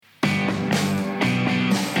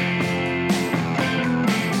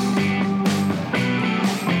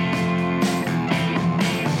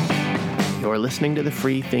listening to the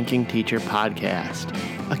Free Thinking Teacher podcast,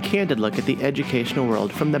 a candid look at the educational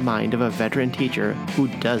world from the mind of a veteran teacher who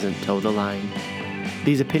doesn't toe the line.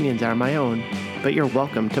 These opinions are my own, but you're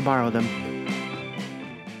welcome to borrow them.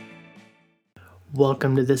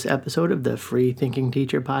 Welcome to this episode of the Free Thinking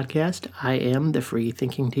Teacher podcast. I am the Free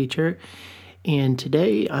Thinking Teacher, and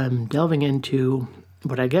today I'm delving into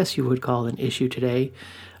what I guess you would call an issue today,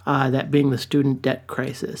 that being the student debt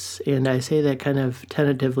crisis. And I say that kind of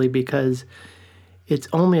tentatively because it's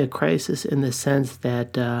only a crisis in the sense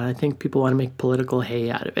that I think people want to make political hay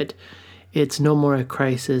out of it. It's no more a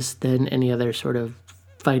crisis than any other sort of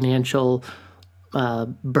financial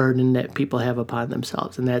burden that people have upon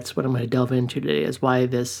themselves. And that's what I'm going to delve into today, is why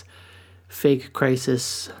this fake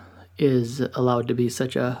crisis is allowed to be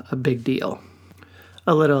such a big deal.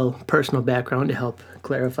 A little personal background to help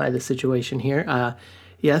clarify the situation here.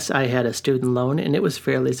 Yes, I had a student loan, and it was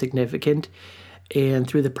fairly significant. And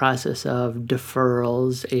through the process of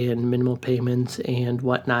deferrals and minimal payments and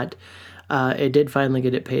whatnot, it did finally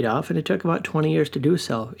get it paid off, and it took about 20 years to do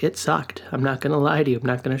so. It sucked. I'm not going to lie to you. I'm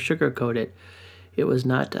not going to sugarcoat it. It was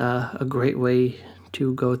not a great way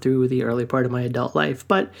to go through the early part of my adult life,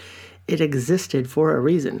 but it existed for a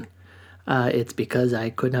reason. It's because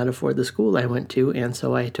I could not afford the school I went to, and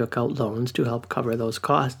so I took out loans to help cover those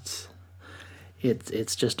costs.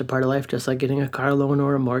 It's just a part of life, just like getting a car loan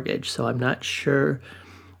or a mortgage. So I'm not sure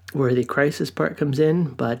where the crisis part comes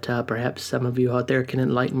in, but perhaps some of you out there can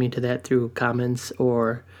enlighten me to that through comments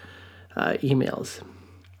or emails.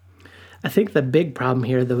 I think the big problem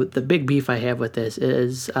here, the big beef I have with this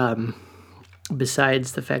is,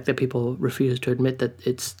 besides the fact that people refuse to admit that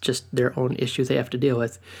it's just their own issue they have to deal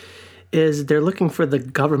with, is they're looking for the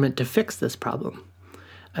government to fix this problem.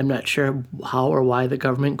 I'm not sure how or why the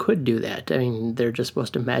government could do that. I mean, they're just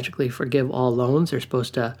supposed to magically forgive all loans. They're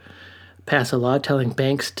supposed to pass a law telling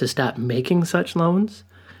banks to stop making such loans.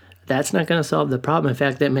 That's not going to solve the problem. In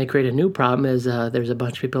fact, that may create a new problem, as there's a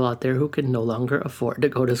bunch of people out there who can no longer afford to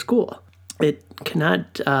go to school. It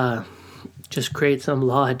cannot just create some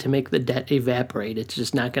law to make the debt evaporate. It's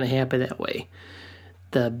just not going to happen that way.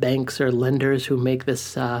 The banks or lenders who make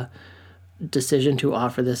this decision to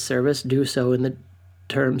offer this service do so in the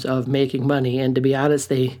terms of making money, and to be honest,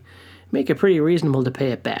 they make it pretty reasonable to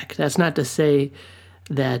pay it back. That's not to say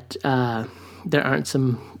that there aren't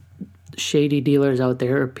some shady dealers out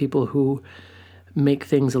there, or people who make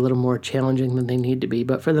things a little more challenging than they need to be,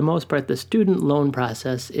 but for the most part, the student loan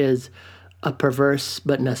process is a perverse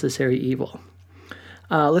but necessary evil.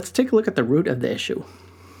 Let's take a look at the root of the issue,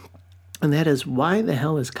 and that is, why the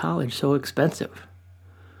hell is college so expensive?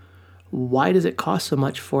 Why does it cost so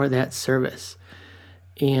much for that service?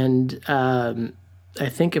 And I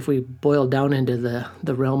think if we boil down into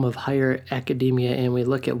the realm of higher academia and we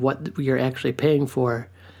look at what you're actually paying for,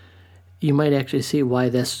 you might actually see why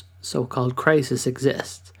this so-called crisis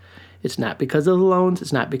exists. It's not because of the loans,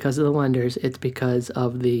 it's not because of the lenders, it's because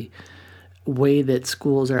of the way that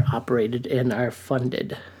schools are operated and are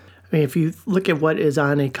funded. I mean, if you look at what is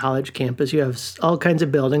on a college campus, you have all kinds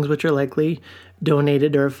of buildings which are likely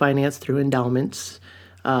donated or financed through endowments,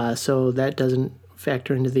 so that doesn't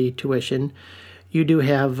factor into the tuition. You do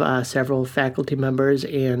have several faculty members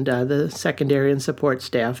and the secondary and support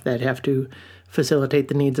staff that have to facilitate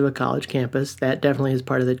the needs of a college campus. That definitely is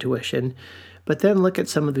part of the tuition. But then look at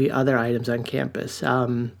some of the other items on campus.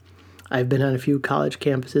 I've been on a few college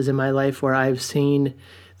campuses in my life where I've seen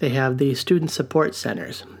they have the student support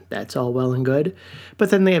centers. That's all well and good.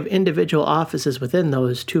 But then they have individual offices within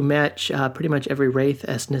those to match pretty much every race,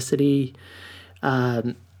 ethnicity,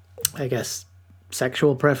 I guess,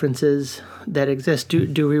 sexual preferences that exist.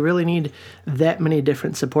 Do we really need that many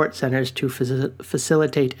different support centers to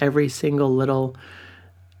facilitate every single little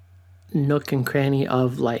nook and cranny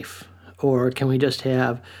of life? Or can we just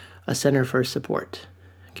have a center for support?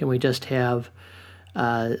 Can we just have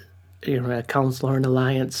a counselor and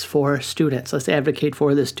alliance for students? Let's advocate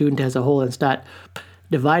for the student as a whole and start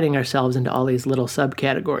dividing ourselves into all these little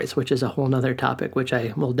subcategories, which is a whole nother topic, which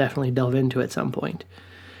I will definitely delve into at some point.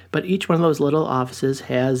 But each one of those little offices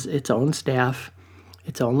has its own staff,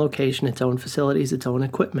 its own location, its own facilities, its own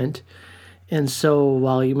equipment. And so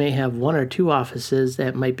while you may have one or two offices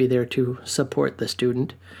that might be there to support the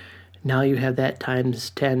student, now you have that times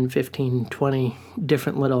 10, 15, 20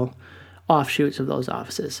 different little offshoots of those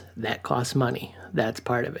offices. That costs money. That's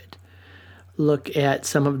part of it. Look at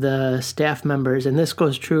some of the staff members, and this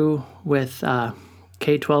goes true with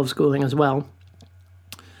K-12 schooling as well.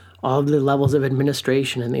 All of the levels of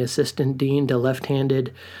administration, and the assistant dean to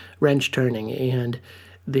left-handed wrench turning, and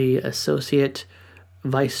the associate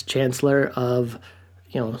vice chancellor of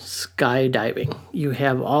skydiving. You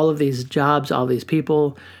have all of these jobs, all these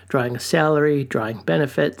people drawing a salary, drawing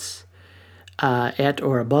benefits at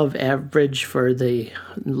or above average for the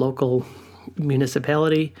local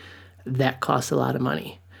municipality. That costs a lot of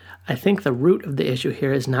money. I think the root of the issue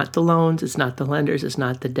here is not the loans, it's not the lenders, it's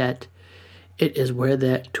not the debt. It is where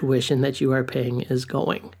that tuition that you are paying is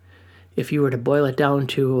going. If you were to boil it down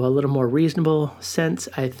to a little more reasonable sense,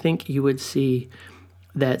 I think you would see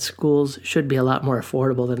that schools should be a lot more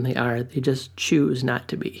affordable than they are. They just choose not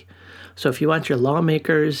to be. So if you want your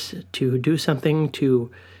lawmakers to do something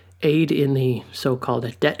to aid in the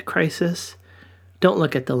so-called debt crisis, don't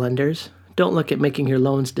look at the lenders. Don't look at making your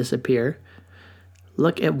loans disappear.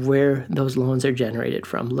 Look at where those loans are generated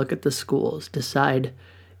from. Look at the schools. Decide,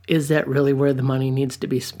 is that really where the money needs to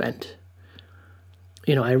be spent?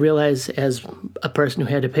 I realize as a person who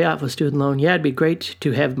had to pay off a student loan, it'd be great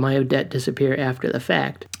to have my debt disappear after the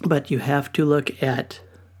fact. But you have to look at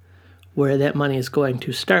where that money is going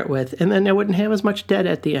to start with, and then I wouldn't have as much debt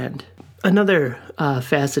at the end. Another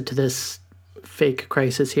facet to this fake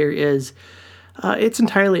crisis here is it's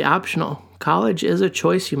entirely optional. College is a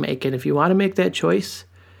choice you make, and if you want to make that choice,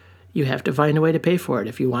 you have to find a way to pay for it.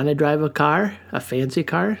 If you want to drive a car, a fancy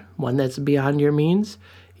car, one that's beyond your means,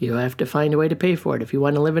 you have to find a way to pay for it. If you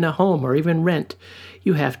want to live in a home or even rent,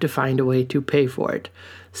 you have to find a way to pay for it.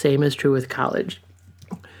 Same is true with college.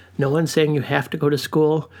 No one's saying you have to go to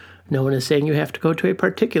school. No one is saying you have to go to a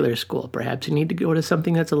particular school. Perhaps you need to go to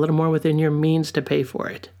something that's a little more within your means to pay for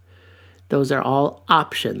it. Those are all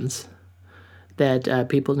options that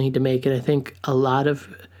people need to make. And I think a lot of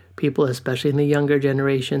people, especially in the younger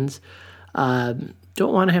generations,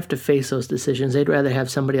 don't want to have to face those decisions. They'd rather have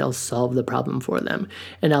somebody else solve the problem for them.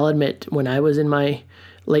 And I'll admit, when I was in my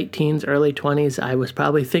late teens, early 20s, I was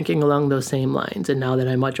probably thinking along those same lines. And now that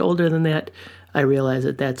I'm much older than that, I realize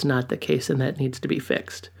that that's not the case and that needs to be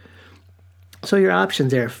fixed. So your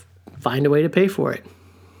options are find a way to pay for it.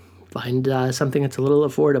 Find something that's a little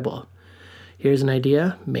affordable. Here's an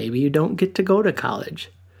idea. Maybe you don't get to go to college.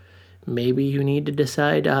 Maybe you need to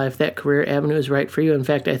decide if that career avenue is right for you. In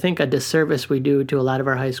fact, I think a disservice we do to a lot of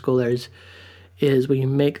our high schoolers is we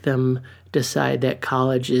make them decide that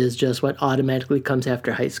college is just what automatically comes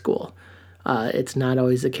after high school. It's not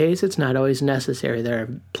always the case. It's not always necessary. There are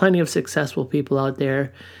plenty of successful people out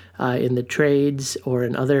there in the trades or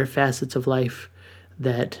in other facets of life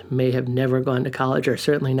that may have never gone to college or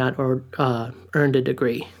certainly not earned a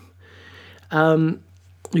degree.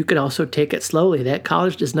 You could also take it slowly. That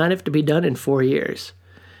college does not have to be done in 4 years.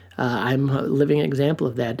 I'm a living example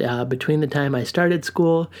of that. Between the time I started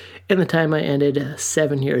school and the time I ended,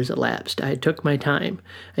 7 years elapsed. I took my time.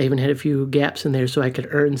 I even had a few gaps in there so I could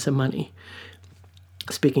earn some money.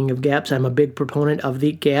 Speaking of gaps, I'm a big proponent of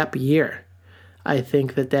the gap year. I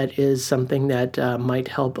think that is something that might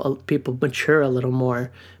help people mature a little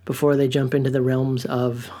more before they jump into the realms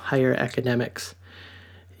of higher academics.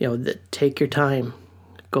 Take your time.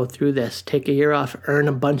 Go through this. Take a year off. Earn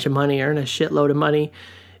a bunch of money. Earn a shitload of money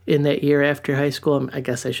in that year after high school. I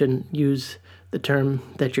guess I shouldn't use the term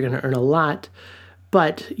that you're going to earn a lot,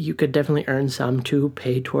 but you could definitely earn some to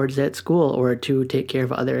pay towards that school or to take care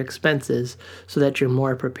of other expenses so that you're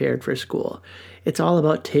more prepared for school. It's all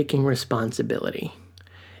about taking responsibility.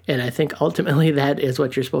 And I think ultimately that is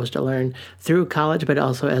what you're supposed to learn through college, but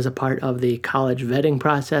also as a part of the college vetting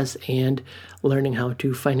process and learning how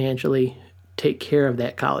to financially take care of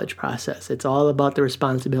that college process. It's all about the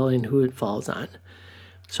responsibility and who it falls on.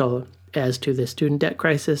 So as to the student debt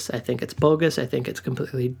crisis, I think it's bogus. I think it's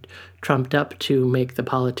completely trumped up to make the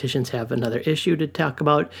politicians have another issue to talk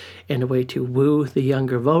about and a way to woo the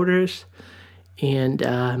younger voters. And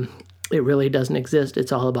it really doesn't exist.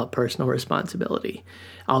 It's all about personal responsibility.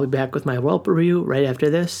 I'll be back with my Welp review right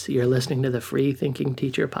after this. You're listening to the Free Thinking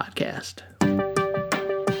Teacher podcast.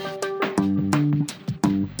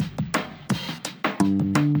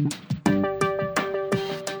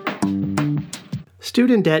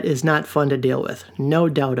 Student debt is not fun to deal with, no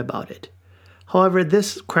doubt about it. However,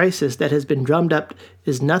 this crisis that has been drummed up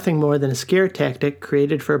is nothing more than a scare tactic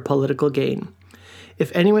created for political gain.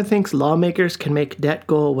 If anyone thinks lawmakers can make debt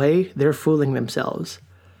go away, they're fooling themselves.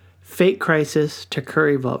 Fake crisis to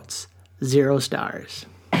curry votes. 0 stars.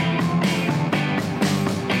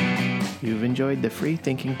 You've enjoyed the Free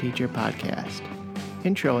Thinking Teacher podcast.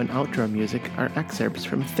 Intro and outro music are excerpts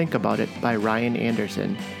from Think About It by Ryan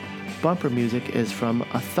Anderson. Bumper music is from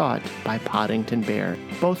A Thought by Poddington Bear.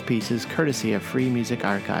 Both pieces courtesy of Free Music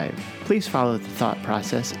Archive. Please follow the thought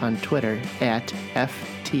process on Twitter at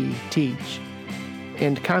FTTeach.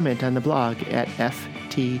 And comment on the blog at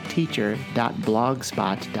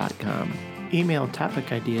ftteacher.blogspot.com. Email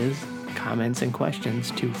topic ideas comments and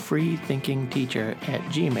questions to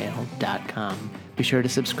freethinkingteacher@gmail.com. Be sure to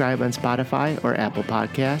subscribe on Spotify or Apple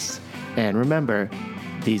Podcasts. And remember,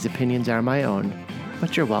 these opinions are my own,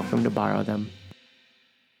 but you're welcome to borrow them.